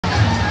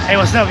Hey,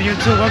 what's up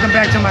YouTube? Welcome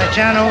back to my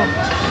channel.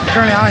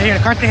 Currently out here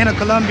in Cartagena,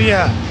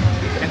 Colombia.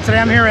 And today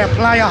I'm here at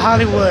Playa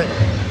Hollywood.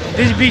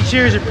 This beach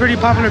here is a pretty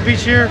popular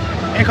beach here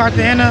in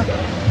Cartagena.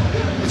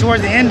 It's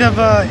towards the end of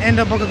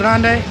Boca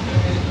Grande.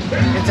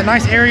 It's a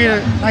nice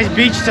area, nice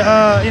beach to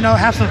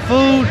have some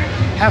food,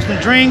 have some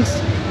drinks,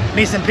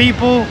 meet some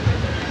people.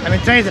 I mean,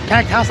 today's a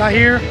packed house out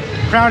here,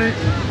 crowded,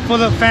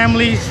 full of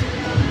families,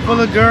 full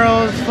of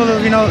girls, full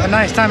of a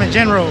nice time in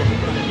general.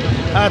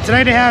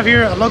 Today they have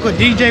here a local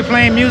DJ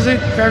playing music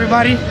for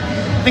everybody.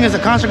 I think there's a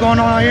concert going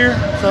on out here,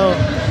 so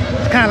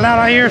it's kind of loud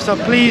out here, so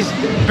please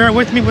bear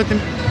with me with the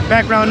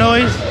background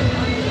noise.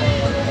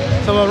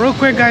 So real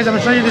quick guys, I'm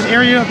gonna show you this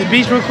area of the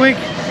beach real quick.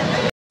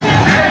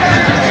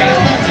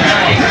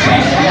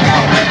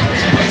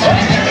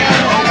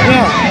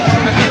 Yeah,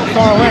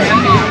 far away.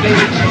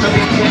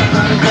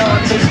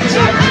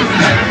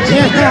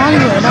 Yeah, it's Playa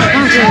Hollywood, I'm at a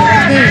concert,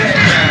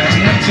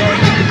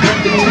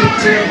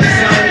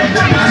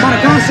 I'm at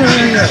a concert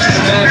area.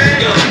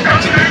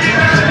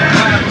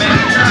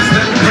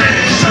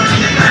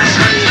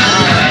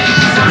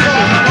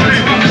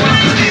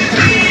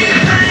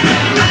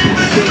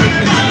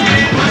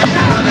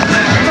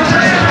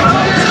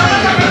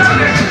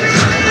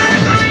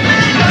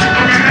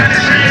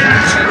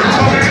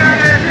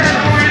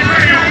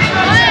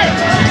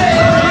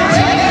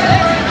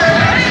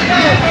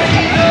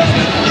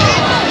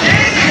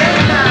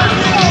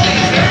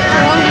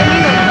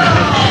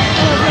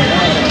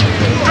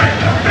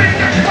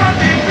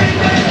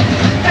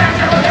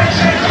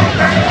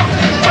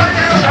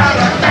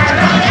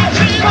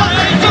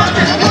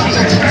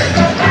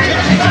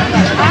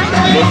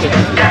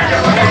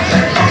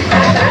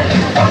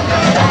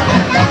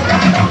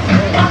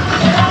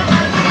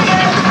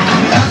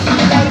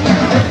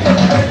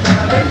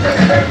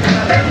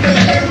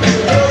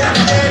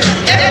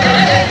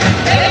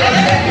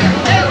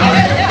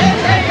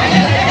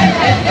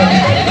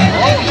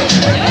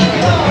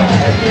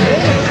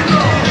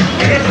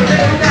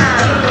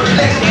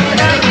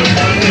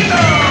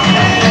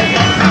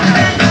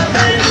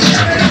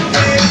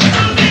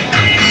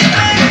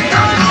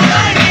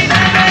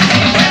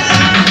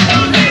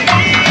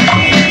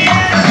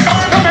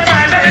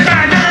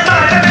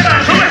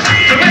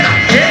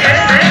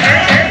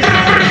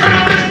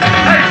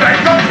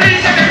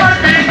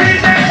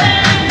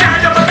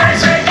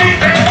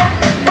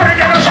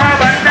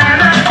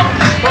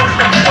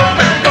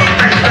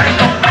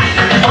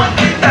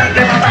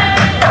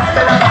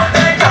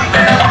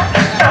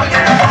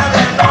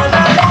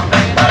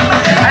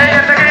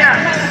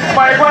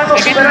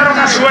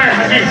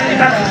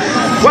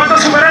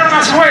 ¿Cuántos superaron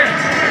a su ex?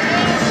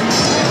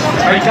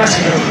 Ahí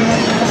casi.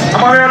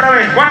 Vamos a ver otra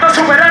vez. ¿Cuántos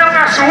superaron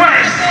a su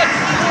ex?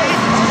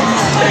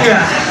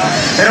 Venga.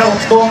 Pero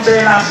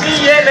donde la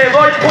pille le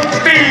doy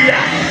puntilla.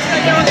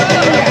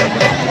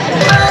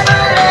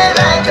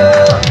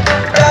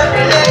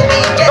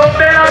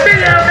 Donde la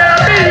pille, donde la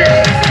pille.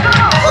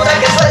 Otra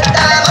que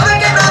suelta, otra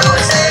que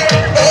produce.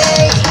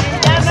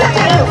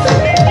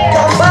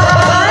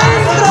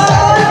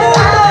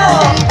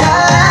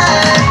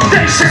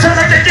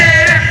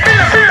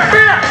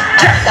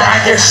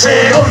 Que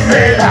se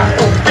donde la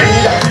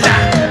tontería,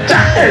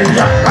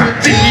 ella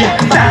partía,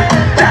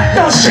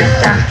 no se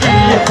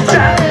caía,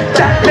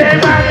 le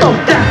va a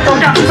tocar,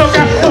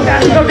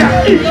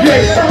 y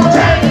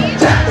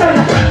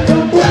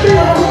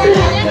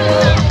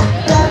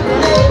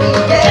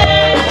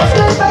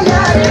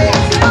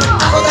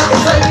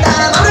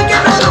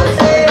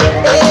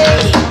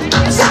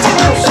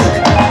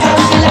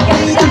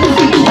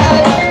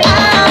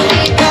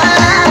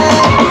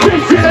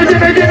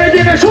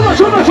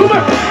sube.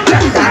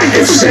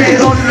 Que se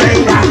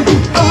donera,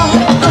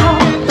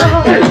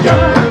 ella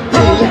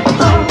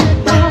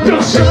no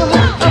se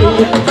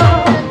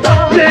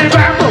le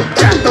vamos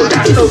gato.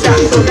 Aquí no se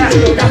le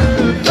vamos gato.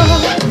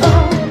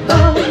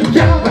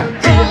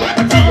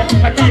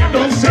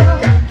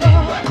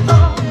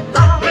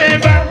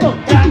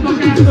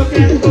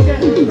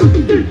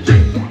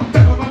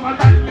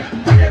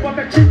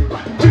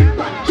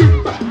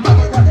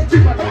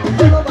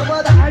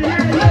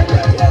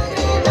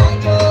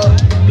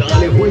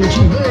 Dale buen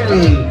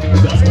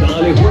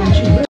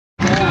chimel.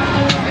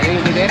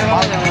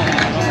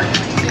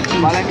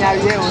 Vale, mi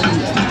viejo.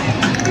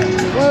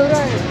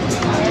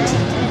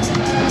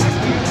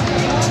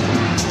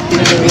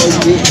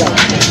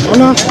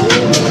 Hola.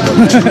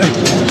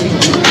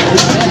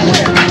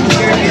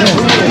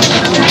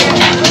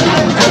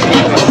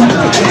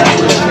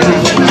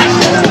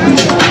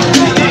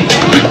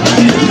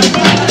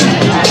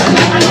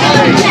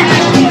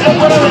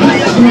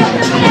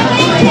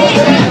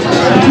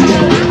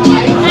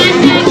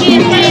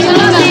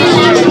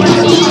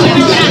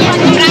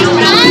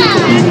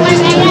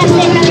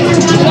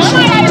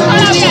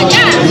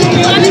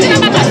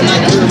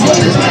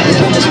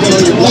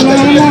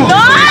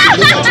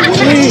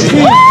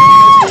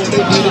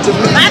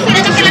 Va a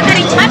tener que la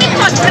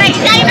carismática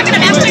 3.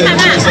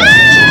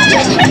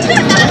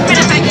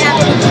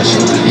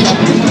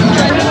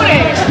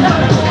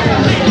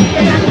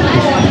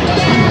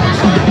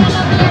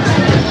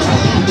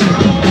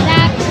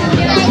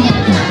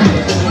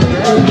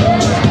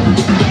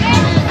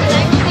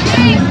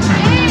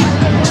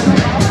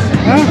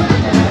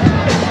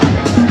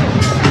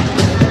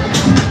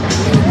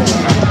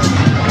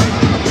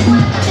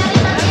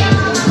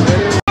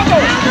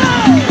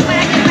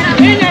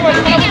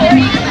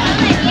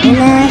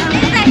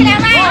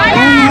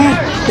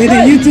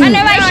 YouTube. ¡A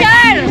Nueva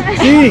York!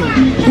 Sí.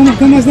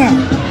 ¿Cómo está?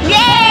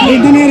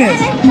 ¡Bien! ¿Dónde eres?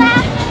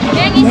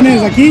 ¿Dónde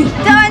eres? ¿Aquí?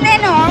 ¿Dónde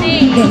no?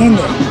 Sí. ¿De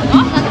dónde?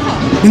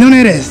 ¿De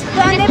dónde eres?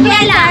 ¿Dónde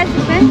piensas?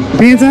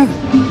 ¿Piensa?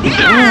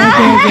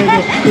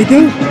 Okay. ¿Y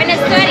tú?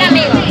 Venezuela,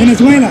 amigo.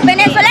 Venezuela.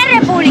 Venezuela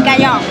República,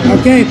 yo.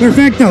 Ok,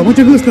 perfecto.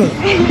 Mucho gusto.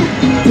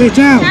 Sí,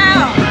 chao.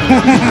 Chao.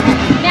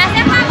 Me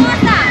hace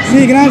famosa.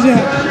 Sí, gracias.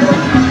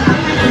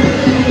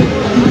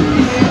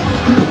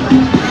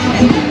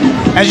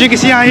 As you can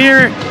see out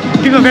here,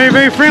 people are very,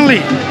 very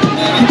friendly.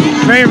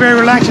 Very, very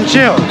relaxed and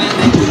chill.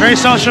 Very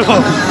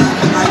sociable.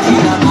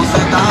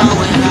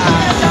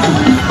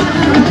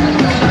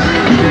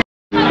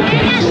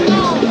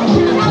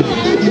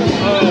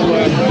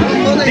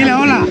 Dile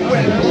hola.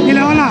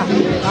 Dile hola.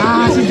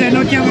 Ah, sí, se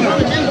no quiere hablar.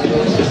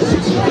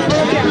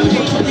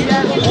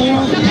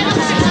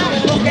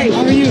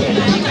 How are you?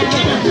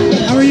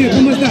 How are you?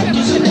 ¿Cómo estás?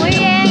 Muy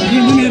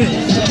bien. ¿Dónde eres?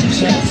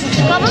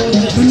 ¿Cómo?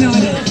 ¿Dónde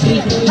eres?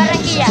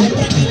 Barranquilla.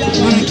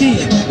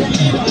 Barranquilla.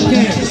 Ok,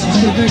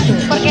 perfecto.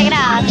 ¿Por qué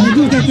gracias? ¿Me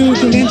gusta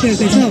tu lente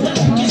de sol?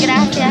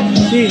 Gracias.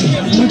 Sí,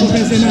 muy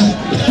profesional.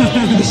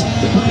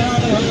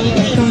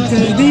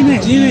 Entonces, dime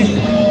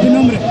tu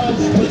nombre.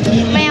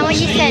 Me llamo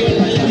Giselle.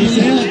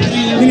 Giselle.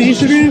 ¿Tienes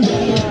Instagram?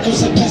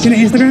 ¿Tienes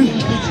Instagram?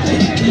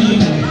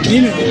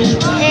 Dime.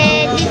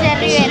 Giselle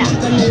Rivera.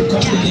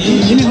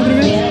 ¿Tienes otra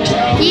vez?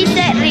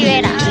 Giselle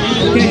Rivera.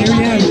 Ok, here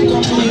we have it.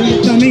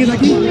 ¿Tu amiga está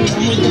aquí? Ok,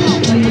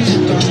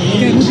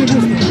 mucho gusto.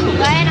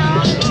 Bueno.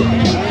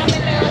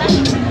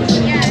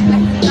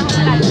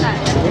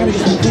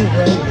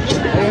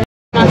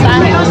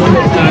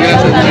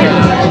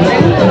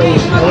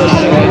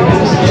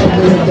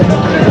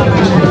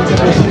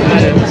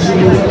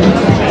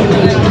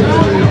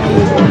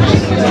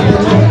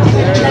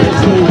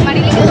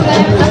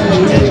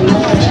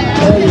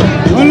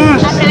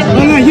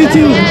 Hola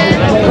YouTube.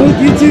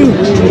 YouTube.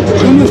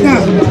 ¿Cómo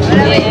estás?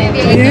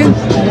 Bien.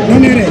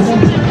 ¿Dónde eres?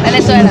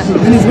 Venezuela.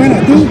 Venezuela.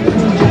 ¿Tú?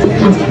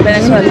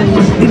 Venezuela.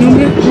 ¿Tu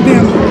nombre? ¿Cómo te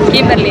llamas?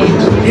 Kimberly.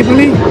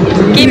 Kimberly.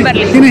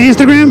 Kimberly. ¿Tienes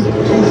Instagram? Sí.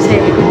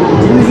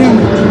 ¿Cómo se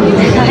llama?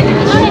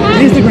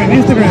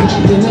 Instagram.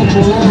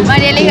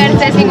 Marieli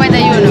Garcés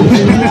 51.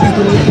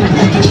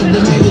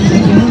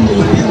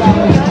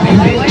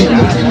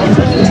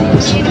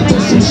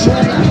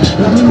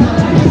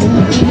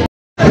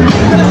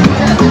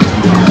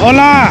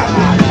 Hola.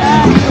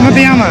 ¿Cómo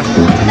te llamas?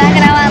 ¿Estás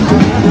grabando?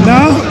 ¿No?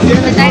 ¿Me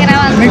estás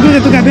grabando? Me gusta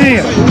tu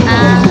cabello.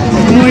 Ah,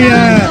 Muy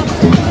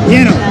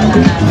lleno.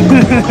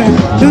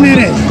 ¿Dónde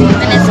eres?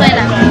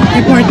 Venezuela.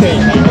 ¿Qué parte?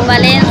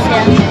 Valencia.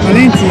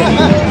 Valencia.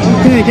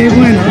 Ok, qué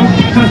bueno.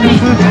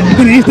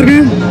 ¿Tienes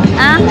Instagram?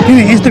 ¿Ah?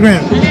 ¿Tienes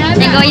Instagram?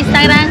 ¿Tengo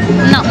Instagram?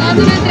 No.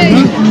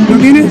 ¿No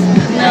tienes?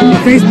 No.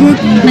 ¿Facebook?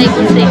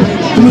 Facebook sí.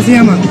 ¿Cómo se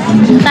llama?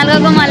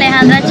 Salgo como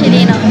Alejandra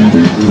Chirino.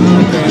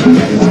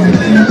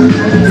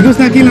 ¿Te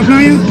gusta aquí en la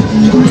playa?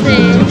 Sí.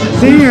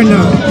 ¿Sí o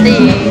no? Sí.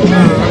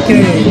 Ok.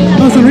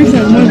 Oh,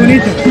 sonrisas, muy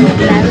bonita.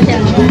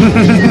 Gracias.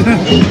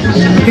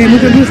 Ok,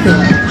 mucho gusto.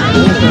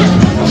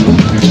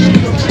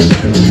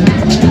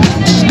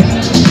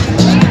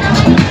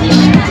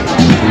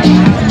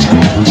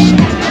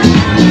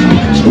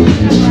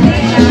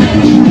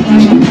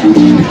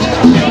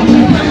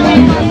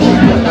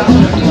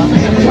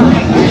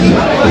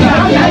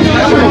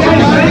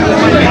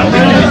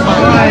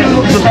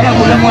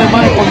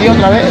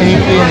 Otra vez y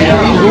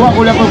tú vas a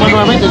jugar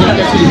nuevamente, tienes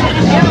que decir.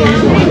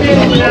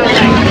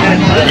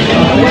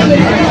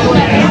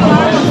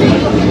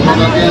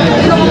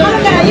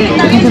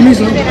 Con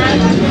permiso.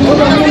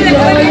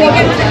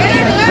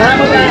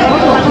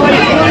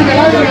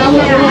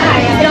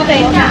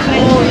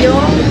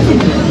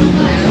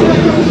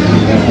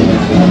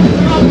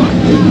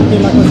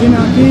 La cocina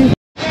aquí.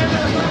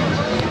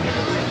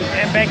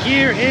 And back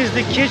here is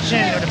the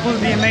kitchen where the food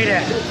is being made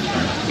at.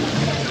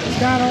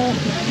 Pescado.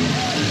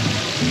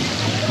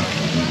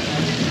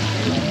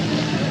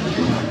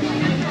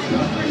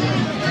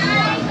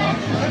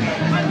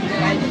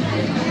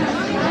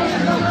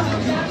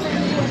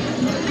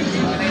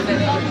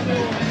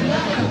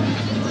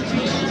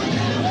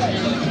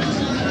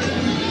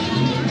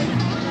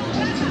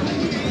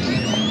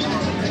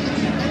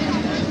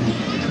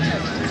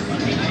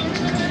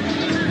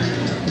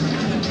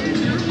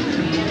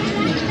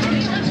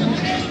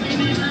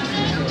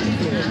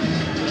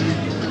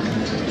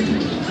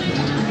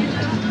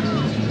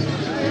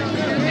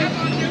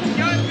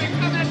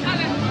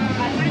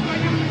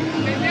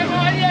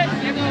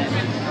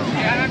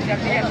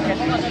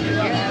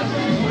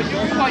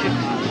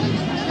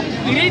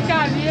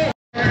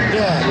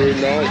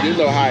 Yeah. You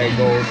know how it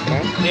goes,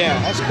 man. Yeah,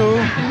 that's cool.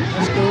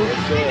 That's cool.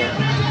 Sure.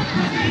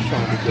 You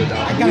trying to be good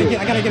out I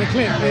gotta get a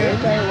clip, man.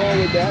 Ain't nothing wrong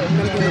with that. Ain't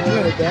nothing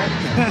wrong with that.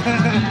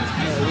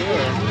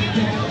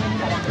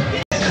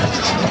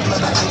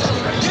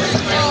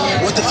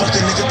 What the fuck the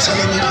nigga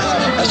telling me?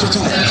 I spent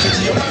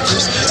 250 on my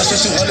wrist. I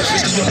spent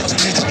 250 on my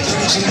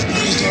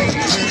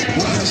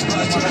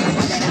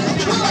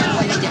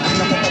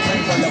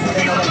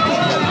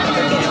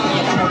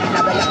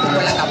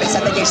la cabeza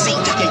de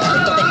Jay-Z, que yo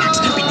vengo de Max,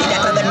 pide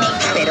detrás de mí,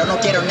 pero no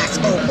quiero Nax.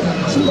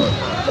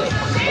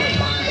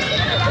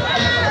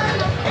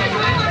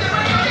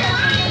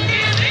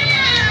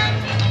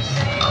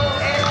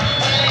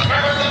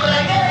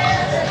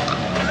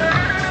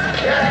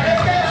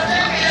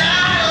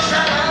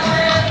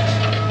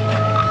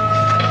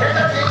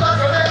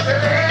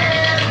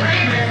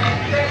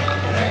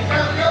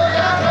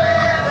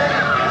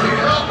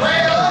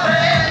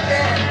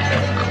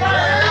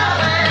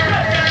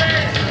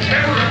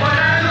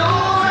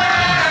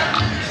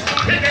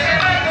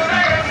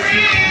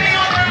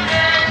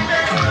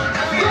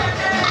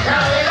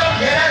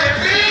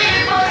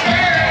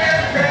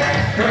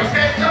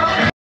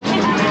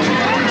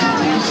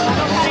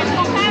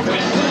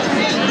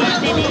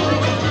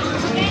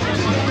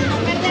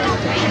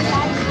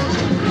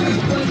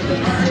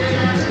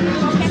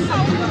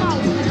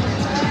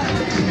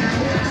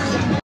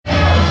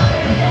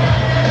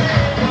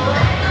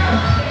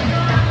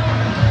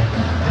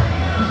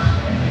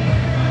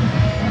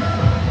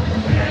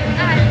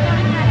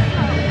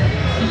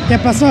 ¿Qué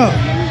pasó?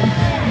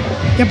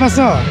 ¿Qué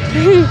pasó?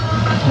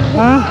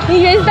 ¿Ah?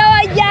 Y yo estaba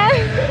allá.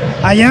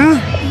 ¿Allá?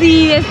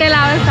 Sí, de este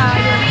lado estaba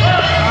yo.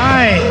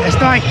 Ay,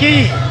 estoy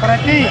aquí para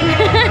ti.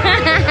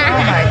 Oh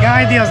my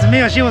God, Dios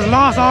mío, she was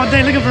lost all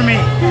day looking for me,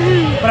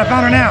 but I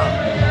found her now.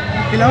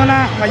 Dile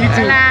hola a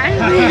YouTube. Hola.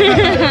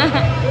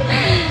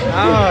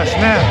 Oh,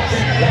 snaps.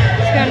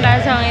 Con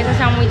razón, eso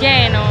está muy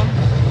lleno.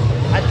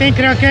 I think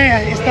creo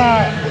que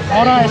esta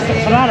hora es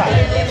cerrada.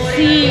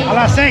 Sí. A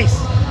las 6.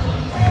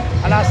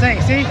 A las 6,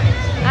 ¿sí?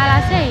 A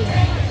las 6.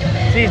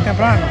 Sí, es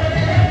temprano.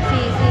 Sí,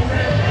 sí.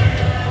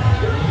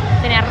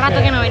 Tenía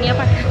rato que no venía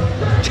para acá.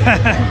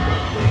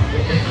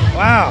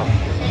 Wow.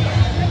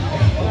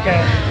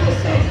 Okay.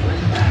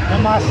 No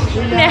más.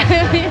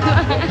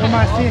 No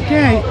más.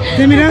 Okay.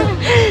 Tímida.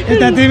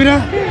 ¿Está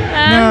tímida?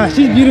 No,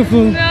 she's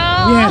beautiful.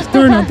 No. Yes,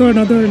 turn.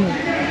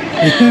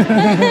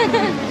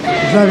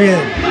 Está bien.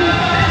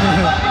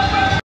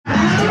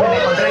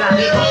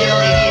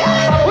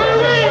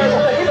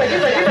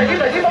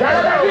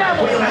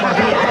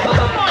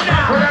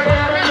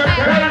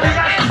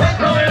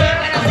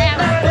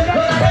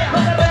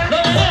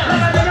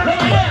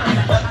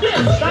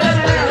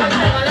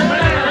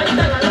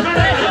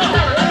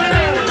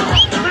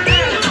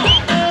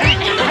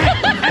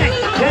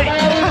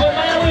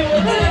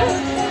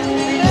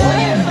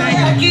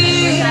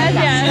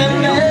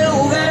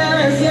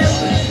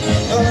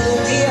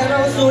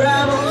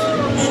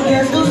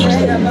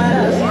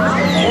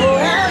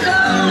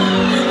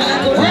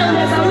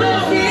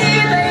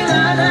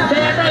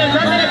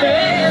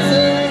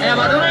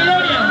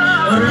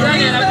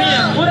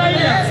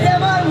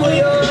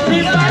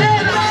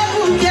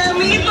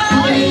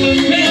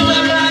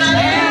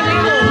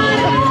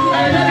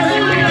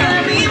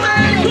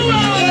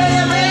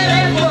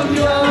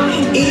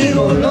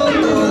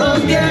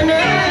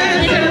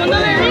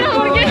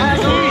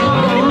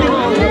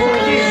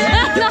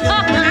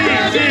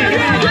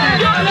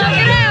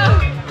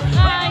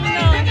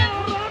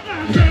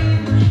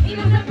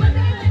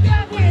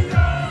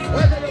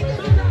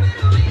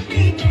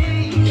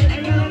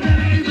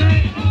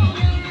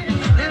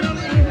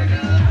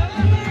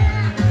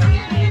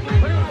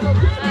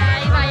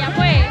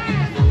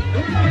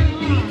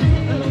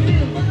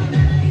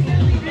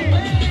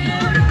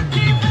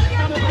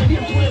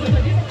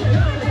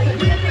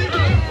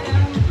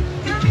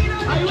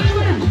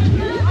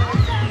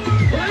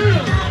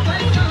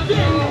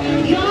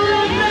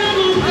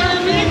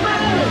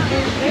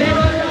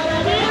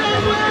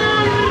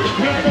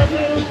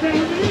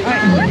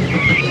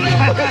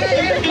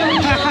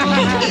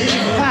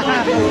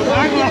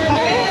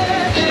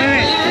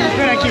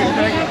 Espera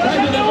aquí.